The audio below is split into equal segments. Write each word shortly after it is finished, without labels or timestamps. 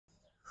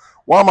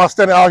Why am I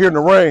standing out here in the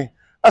rain?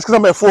 That's because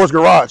I'm at Ford's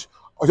Garage.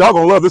 Oh, y'all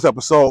gonna love this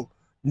episode.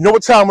 You know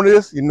what time it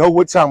is? You know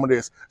what time it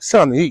is. It's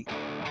time to eat.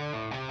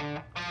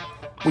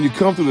 When you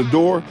come through the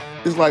door,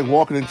 it's like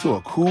walking into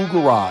a cool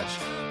garage.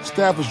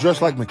 Staff is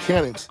dressed like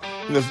mechanics,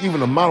 and there's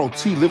even a Model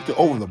T lifted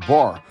over the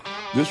bar.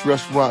 This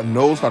restaurant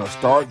knows how to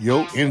start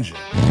your engine.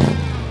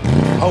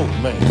 Oh,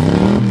 man.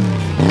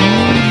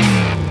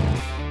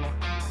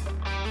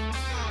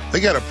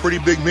 They got a pretty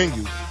big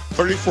menu.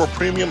 34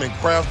 premium and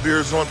craft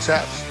beers on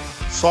taps,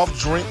 soft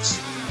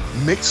drinks,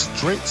 mixed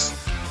drinks,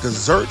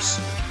 desserts,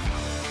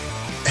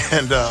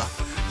 and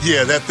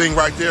yeah, that thing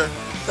right there,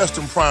 that's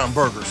them prime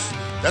burgers.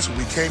 That's what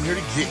we came here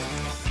to get.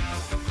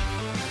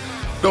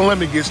 Don't let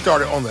me get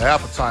started on the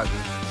appetizers.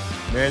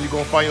 Man, you're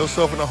gonna find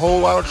yourself in a whole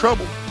lot of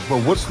trouble.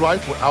 But what's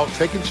life without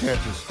taking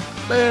chances?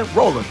 Man,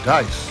 roll the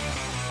dice.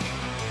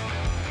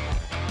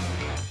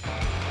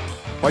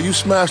 While you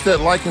smash that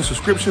like and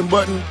subscription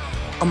button,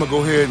 I'm gonna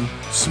go ahead and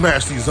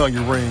smash these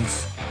onion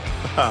rings.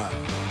 The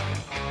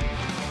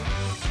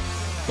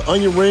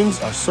onion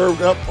rings are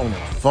served up on a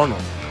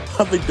funnel.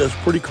 I think that's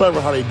pretty clever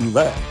how they do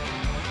that.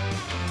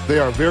 They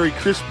are very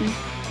crispy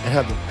and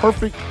have the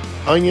perfect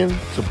onion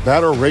to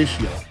batter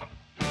ratio.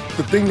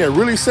 The thing that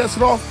really sets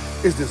it off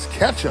is this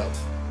ketchup.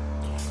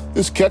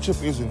 This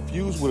ketchup is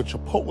infused with a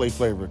chipotle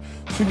flavor,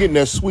 so you're getting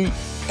that sweet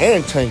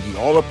and tangy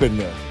all up in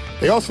there.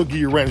 They also give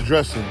you ranch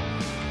dressing,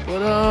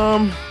 but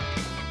I'm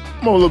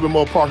a little bit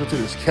more partial to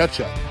this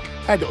ketchup.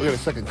 I had to get a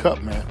second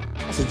cup, man.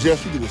 I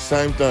suggest you do the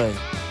same thing.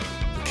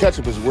 The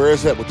ketchup is where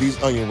it's at with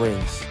these onion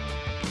rings.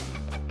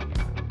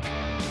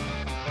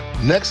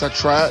 Next, I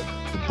tried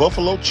the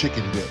buffalo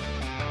chicken dip.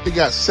 It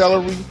got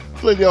celery,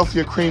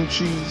 Philadelphia cream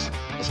cheese,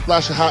 a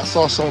splash of hot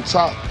sauce on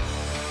top,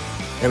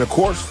 and of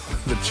course,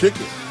 the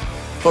chicken.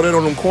 Throw that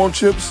on them corn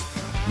chips,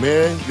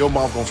 man, your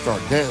mouth gonna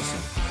start dancing.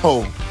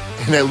 Oh,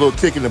 and that little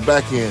kick in the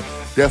back end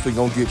definitely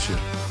gonna get you.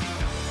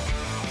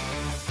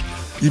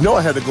 You know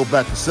I had to go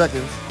back to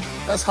seconds.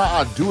 That's how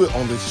I do it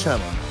on this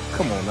channel.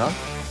 Come on now.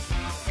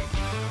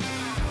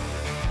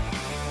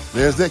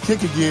 There's that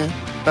kick again.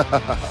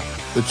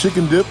 The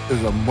chicken dip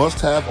is a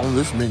must-have on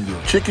this menu.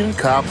 Chicken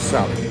Cobb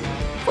salad.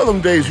 For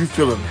them days you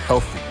feeling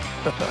healthy.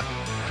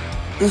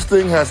 This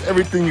thing has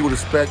everything you would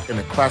expect in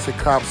a classic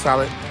Cobb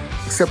salad,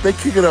 except they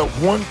kick it up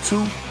 1,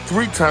 2,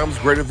 3 times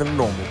greater than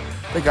normal.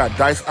 They got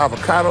diced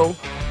avocado,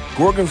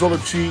 gorgonzola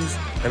cheese,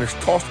 and it's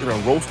tossed in a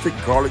roasted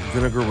garlic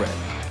vinaigrette.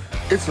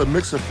 It's a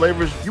mix of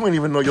flavors you ain't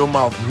even know your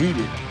mouth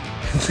needed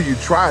until you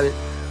tried it.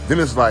 Then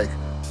it's like,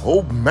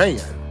 oh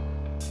man.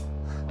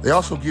 They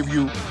also give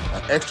you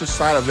an extra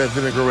side of that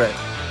vinaigrette,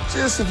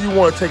 just if you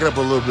want to take it up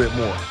a little bit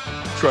more.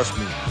 Trust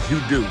me, you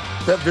do.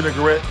 That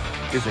vinaigrette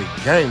is a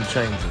game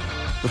changer.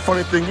 The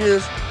funny thing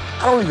is,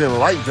 I don't even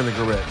like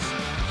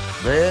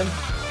vinaigrettes. Man,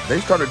 they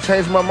started to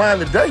change my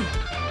mind today.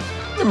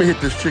 Let me hit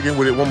this chicken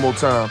with it one more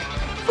time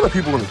for the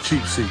people in the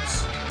cheap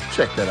seats.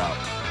 Check that out.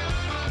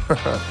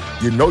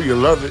 You know you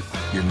love it.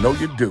 You know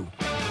you do.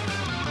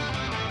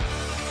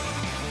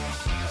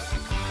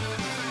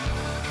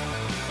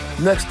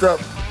 Next up,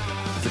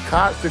 the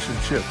codfish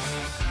and chips.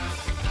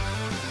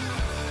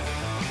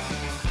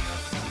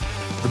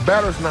 The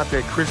batter's not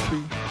that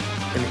crispy,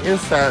 and the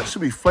inside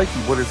should be flaky,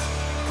 but it's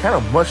kind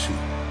of mushy.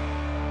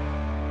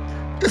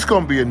 It's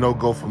gonna be a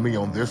no-go for me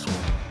on this one.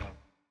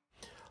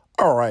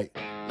 All right,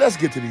 let's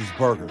get to these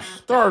burgers.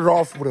 Started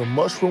off with a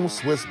mushroom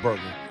Swiss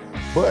burger,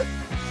 but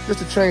just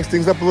to change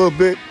things up a little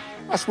bit,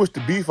 I switched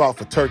the beef out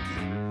for turkey.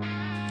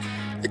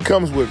 It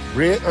comes with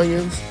red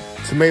onions,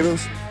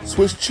 tomatoes,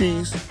 Swiss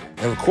cheese,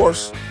 and of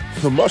course,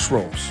 the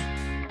mushrooms.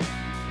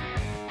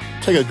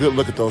 Take a good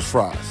look at those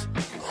fries.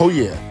 Oh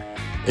yeah,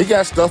 it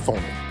got stuff on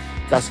it.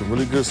 Got some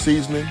really good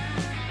seasoning.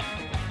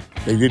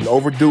 They didn't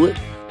overdo it.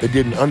 They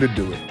didn't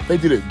underdo it. They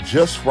did it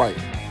just right.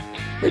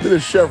 Maybe the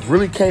chef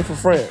really came from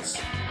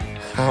France.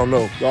 I don't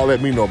know. Y'all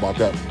let me know about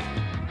that one.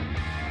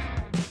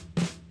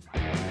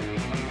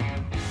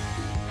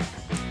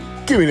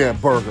 Give me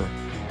that burger.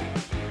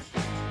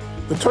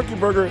 The turkey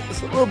burger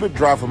is a little bit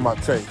dry for my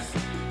taste.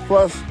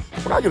 Plus,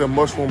 when I get a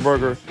mushroom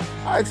burger,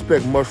 I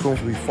expect mushrooms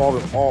to be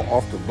falling all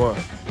off the bun.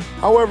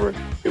 However,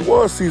 it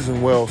was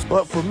seasoned well,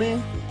 but for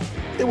me,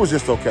 it was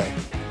just okay.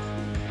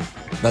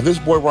 Now this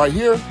boy right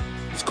here,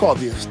 it's called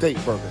the Estate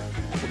Burger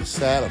with a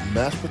side of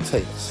mashed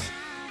potatoes.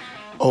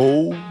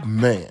 Oh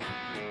man.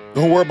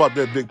 Don't worry about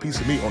that big piece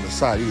of meat on the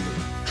side either.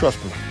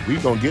 Trust me,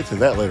 we're gonna get to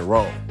that later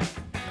on.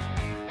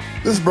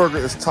 This burger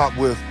is topped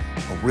with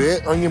a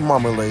red onion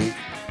marmalade,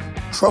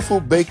 truffle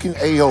bacon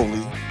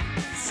aioli,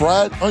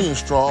 fried onion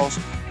straws,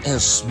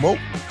 and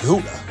smoked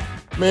Gouda.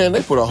 Man,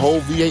 they put a whole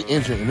V8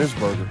 engine in this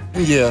burger.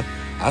 And yeah,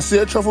 I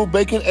said truffle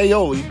bacon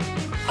aioli.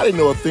 I didn't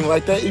know a thing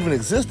like that even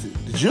existed.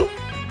 Did you?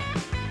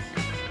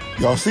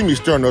 Y'all see me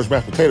stirring those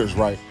mashed potatoes,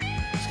 right?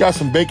 It's got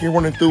some bacon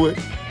running through it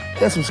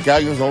and some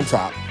scallions on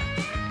top.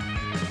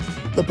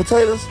 The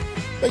potatoes,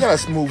 they got a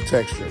smooth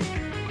texture,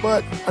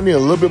 but I need a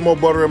little bit more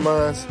butter in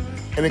mine,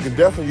 and it can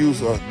definitely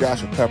use a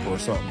dash of pepper or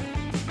something.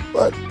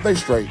 But they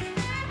straight.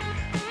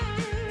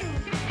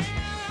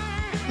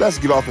 Let's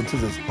get off into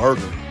this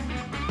burger.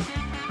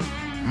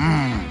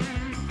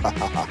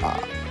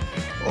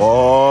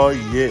 Oh,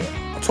 yeah.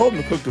 I told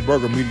him to cook the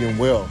burger medium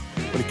well,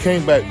 but it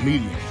came back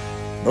medium.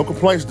 No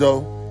complaints,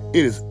 though.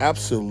 It is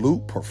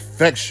absolute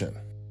perfection.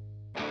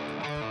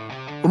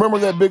 Remember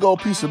that big old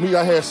piece of meat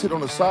I had sitting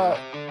on the side?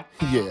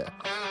 Yeah,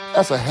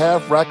 that's a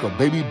half rack of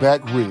baby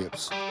back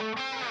ribs.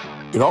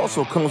 It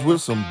also comes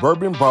with some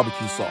bourbon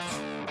barbecue sauce.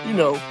 You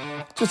know,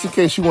 just in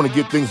case you want to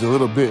get things a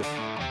little bit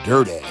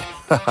dirty.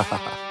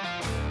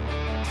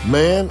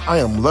 Man, I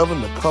am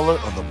loving the color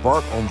of the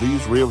bark on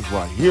these ribs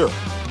right here.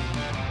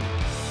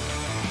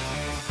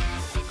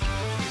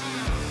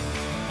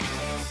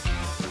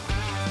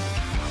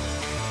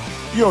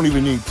 You don't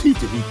even need teeth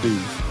to eat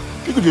these.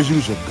 You can just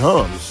use your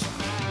gums.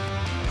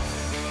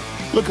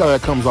 Look how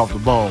that comes off the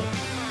bone.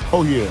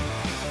 Oh yeah.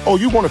 Oh,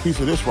 you want a piece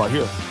of this right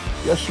here.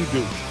 Yes, you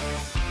do.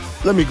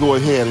 Let me go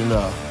ahead and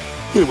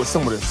hit it with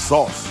some of this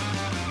sauce.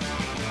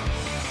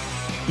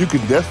 You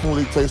can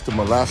definitely taste the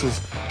molasses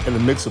and the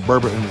mix of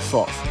bourbon in the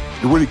sauce.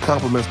 It really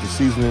complements the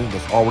seasoning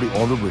that's already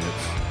on the ribs.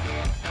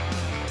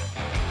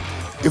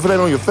 If it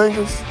ain't on your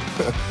fingers,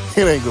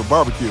 it ain't good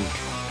barbecue.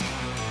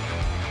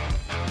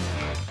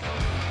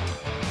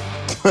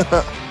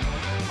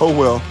 Oh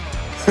well,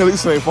 at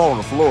least it ain't fall on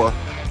the floor.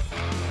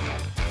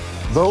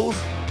 Those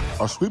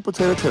are sweet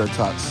potato tater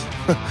tots.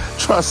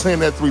 Try saying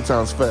that 3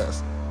 times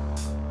fast.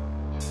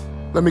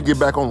 Let me get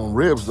back on the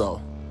ribs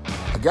though.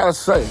 I gotta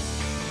say,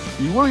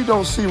 you really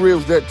don't see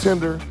ribs that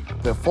tender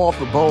that fall off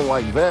the bone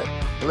like that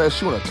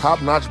unless you're in a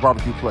top-notch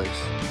barbecue place.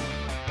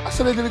 I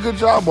said they did a good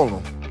job on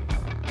them.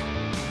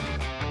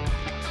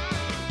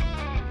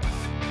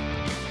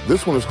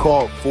 This one is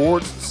called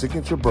Ford's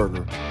Signature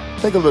Burger.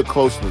 Take a look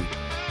closely.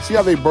 See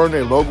how they burn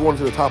their logo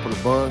onto the top of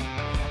the bun?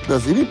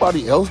 Does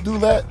anybody else do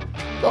that?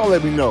 Y'all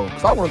let me know,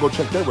 because I want to go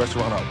check their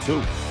restaurant out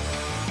too.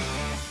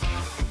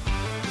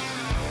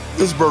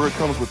 This burger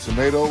comes with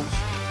tomatoes,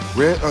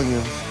 red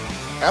onions,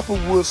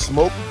 applewood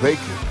smoked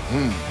bacon,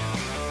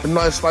 a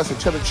nice slice of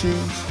cheddar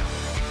cheese,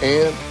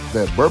 and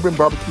that bourbon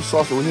barbecue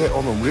sauce that we had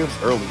on the ribs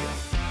earlier.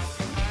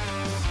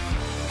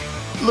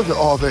 Look at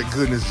all that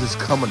goodness just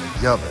coming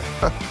together.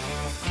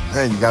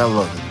 Man, you gotta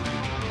love it.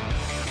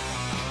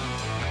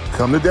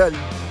 Come to daddy.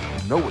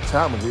 You know what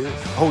time it is.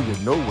 Oh, you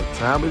know what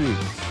time it is.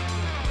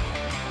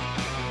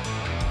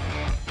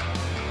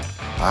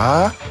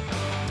 Ah.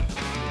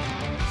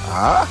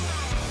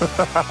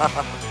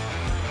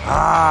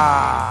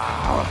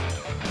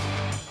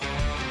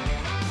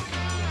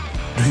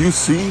 Do you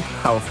see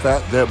how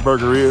fat that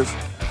burger is?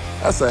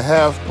 That's a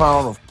half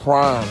pound of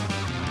prime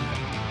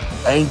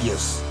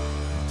Angus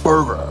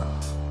burger.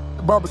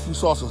 The barbecue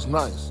sauce is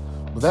nice,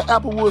 but that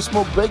applewood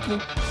smoked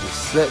bacon is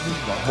setting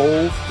the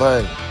whole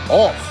thing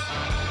off.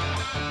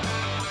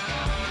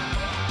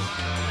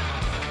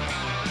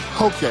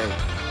 Okay,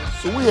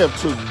 so we have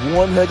took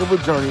one heck of a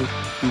journey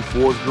through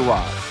Ford's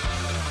Garage.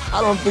 I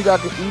don't think I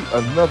can eat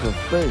another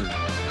thing.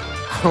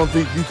 I don't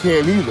think you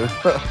can either.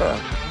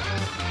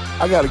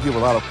 I got to give a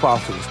lot of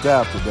props to the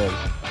staff today.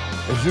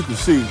 As you can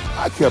see,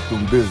 I kept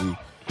them busy.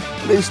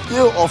 And they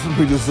still offered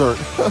me dessert.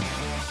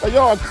 Are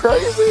y'all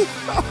crazy?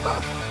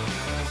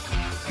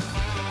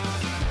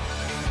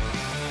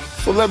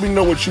 So let me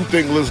know what you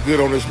think looks good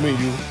on this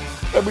menu.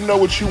 Let me know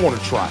what you want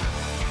to try.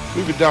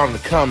 Leave it down in the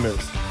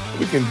comments.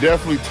 We can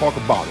definitely talk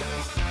about it.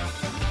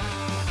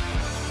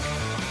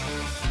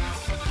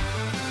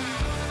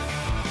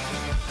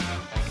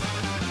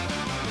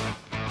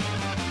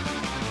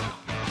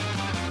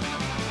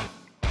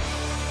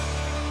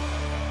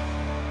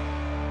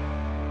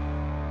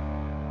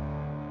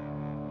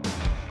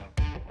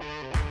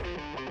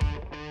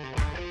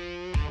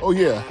 Oh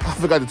yeah, I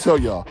forgot to tell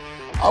y'all.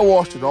 I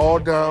washed it all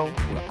down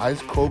with an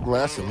ice cold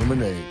glass of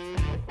lemonade.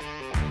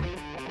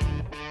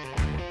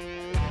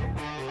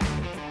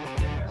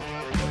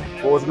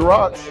 Ford's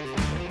Garage.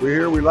 We're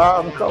here, we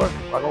live in color,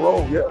 rock and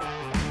roll, yeah.